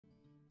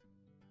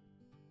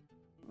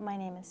My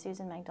name is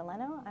Susan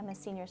Magdeleno. I'm a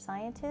senior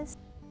scientist.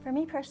 For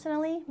me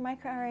personally,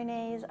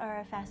 microRNAs are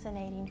a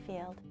fascinating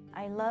field.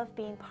 I love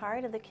being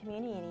part of the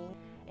community,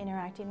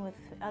 interacting with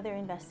other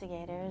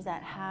investigators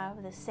that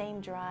have the same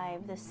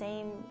drive, the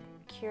same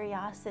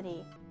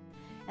curiosity.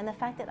 And the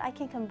fact that I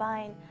can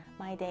combine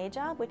my day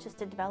job, which is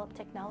to develop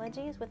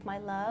technologies, with my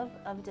love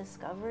of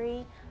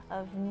discovery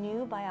of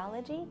new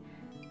biology,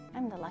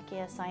 I'm the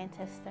luckiest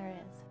scientist there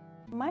is.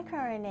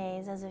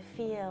 MicroRNAs as a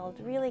field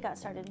really got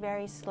started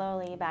very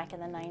slowly back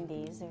in the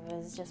 90s. It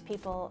was just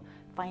people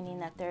finding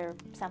that their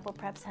sample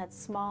preps had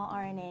small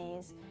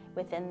RNAs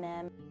within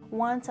them.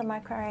 Once a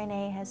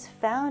microRNA has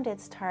found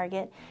its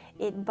target,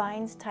 it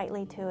binds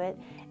tightly to it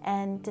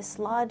and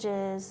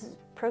dislodges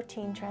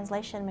protein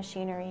translation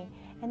machinery.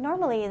 And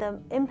normally the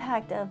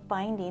impact of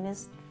binding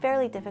is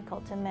fairly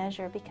difficult to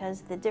measure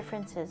because the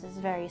differences is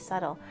very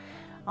subtle,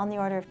 on the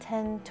order of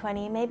 10,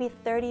 20, maybe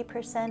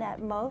 30%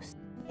 at most.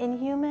 In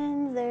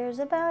humans, there's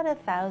about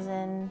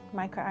 1,000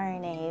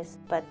 microRNAs,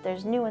 but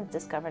there's new ones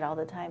discovered all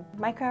the time.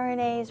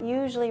 MicroRNAs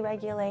usually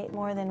regulate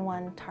more than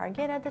one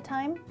target at a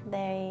time.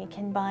 They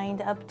can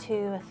bind up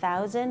to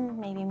 1,000,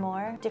 maybe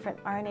more,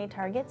 different RNA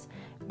targets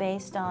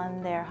based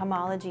on their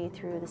homology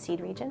through the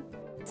seed region.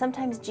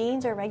 Sometimes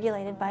genes are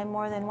regulated by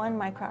more than one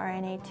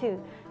microRNA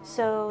too,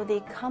 so the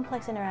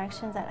complex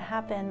interactions that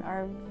happen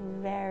are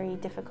very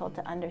difficult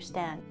to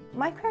understand.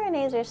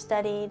 MicroRNAs are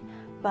studied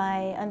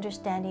by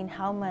understanding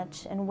how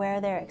much and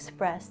where they're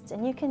expressed,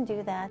 and you can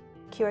do that.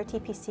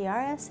 RT-PCR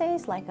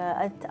assays, like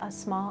a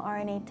small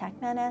RNA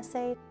TACMAN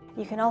assay.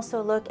 You can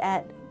also look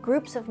at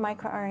groups of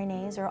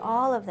microRNAs, or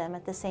all of them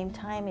at the same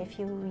time, if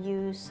you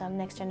use some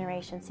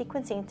next-generation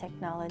sequencing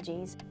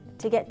technologies.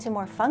 To get to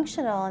more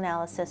functional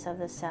analysis of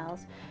the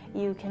cells,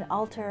 you can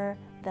alter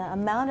the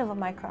amount of a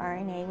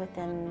microRNA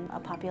within a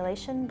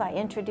population by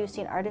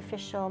introducing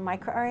artificial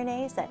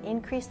microRNAs that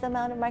increase the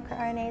amount of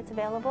microRNAs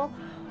available,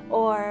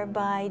 or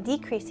by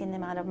decreasing the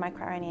amount of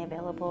microRNA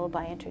available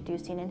by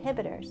introducing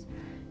inhibitors.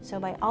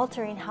 So by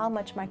altering how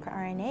much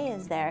microRNA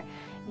is there,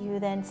 you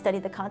then study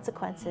the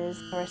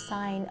consequences or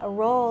assign a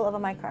role of a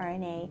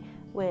microRNA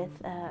with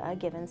a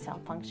given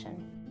cell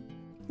function.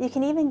 You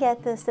can even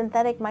get the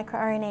synthetic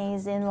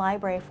microRNAs in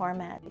library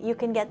format. You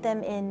can get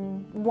them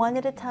in 1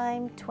 at a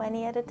time,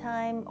 20 at a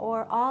time,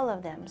 or all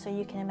of them. So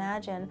you can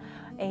imagine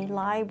a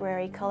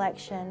library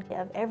collection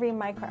of every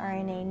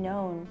microRNA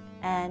known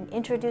and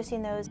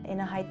introducing those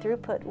in a high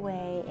throughput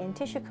way in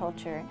tissue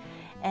culture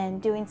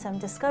and doing some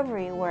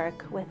discovery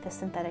work with the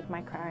synthetic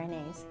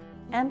microRNAs.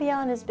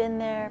 Ambion has been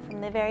there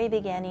from the very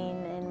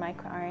beginning in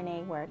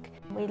microRNA work.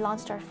 We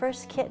launched our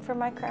first kit for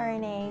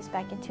microRNAs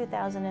back in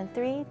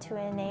 2003 to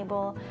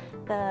enable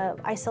the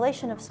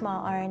isolation of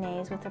small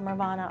RNAs with the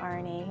Mirvana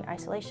RNA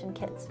isolation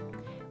kits.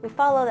 We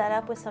follow that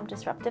up with some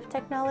disruptive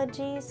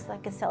technologies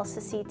like a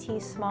CELSA-CT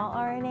small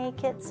RNA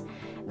kits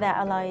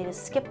that allow you to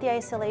skip the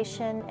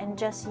isolation and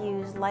just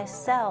use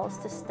lysed cells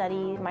to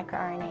study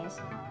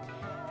microRNAs.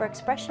 For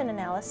expression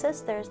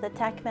analysis, there's the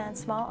TACMAN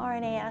small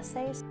RNA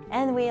assays,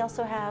 and we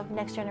also have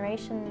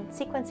next-generation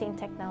sequencing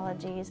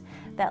technologies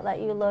that let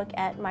you look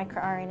at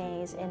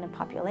microRNAs in a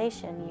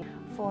population.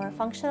 For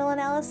functional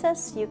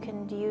analysis, you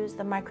can use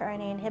the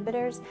microRNA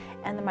inhibitors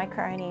and the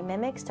microRNA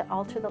mimics to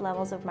alter the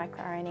levels of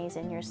microRNAs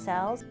in your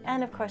cells.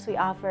 And of course, we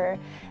offer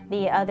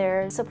the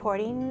other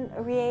supporting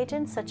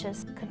reagents, such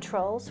as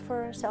controls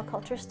for cell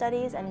culture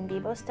studies and in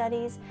vivo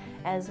studies,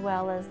 as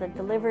well as the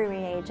delivery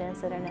reagents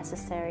that are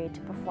necessary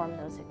to perform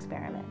those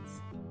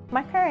experiments.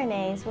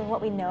 MicroRNAs,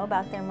 what we know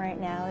about them right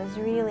now is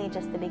really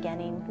just the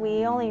beginning.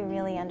 We only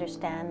really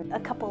understand a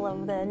couple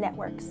of the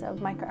networks of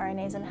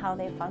microRNAs and how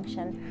they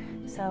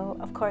function. So,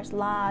 of course,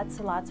 lots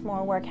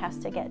more work has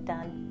to get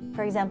done.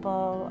 For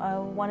example,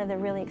 one of the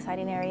really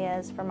exciting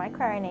areas for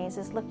microRNAs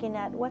is looking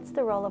at what's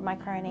the role of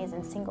microRNAs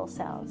in single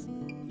cells.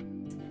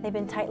 They've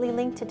been tightly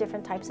linked to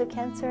different types of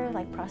cancer,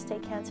 like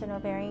prostate cancer and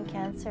ovarian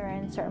cancer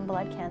and certain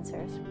blood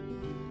cancers.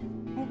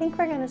 I think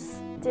we're going to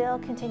still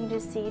continue to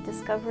see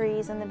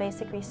discoveries on the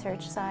basic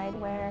research side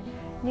where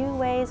new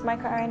ways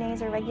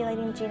microRNAs are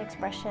regulating gene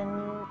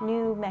expression,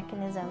 new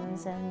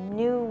mechanisms, and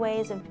new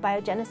ways of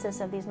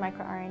biogenesis of these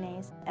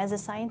microRNAs. As a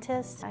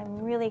scientist, I'm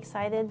really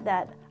excited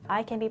that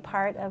I can be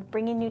part of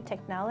bringing new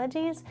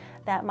technologies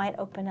that might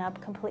open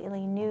up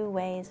completely new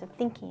ways of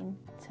thinking.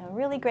 So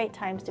really great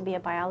times to be a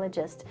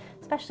biologist,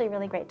 especially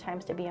really great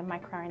times to be a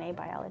microRNA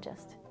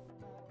biologist.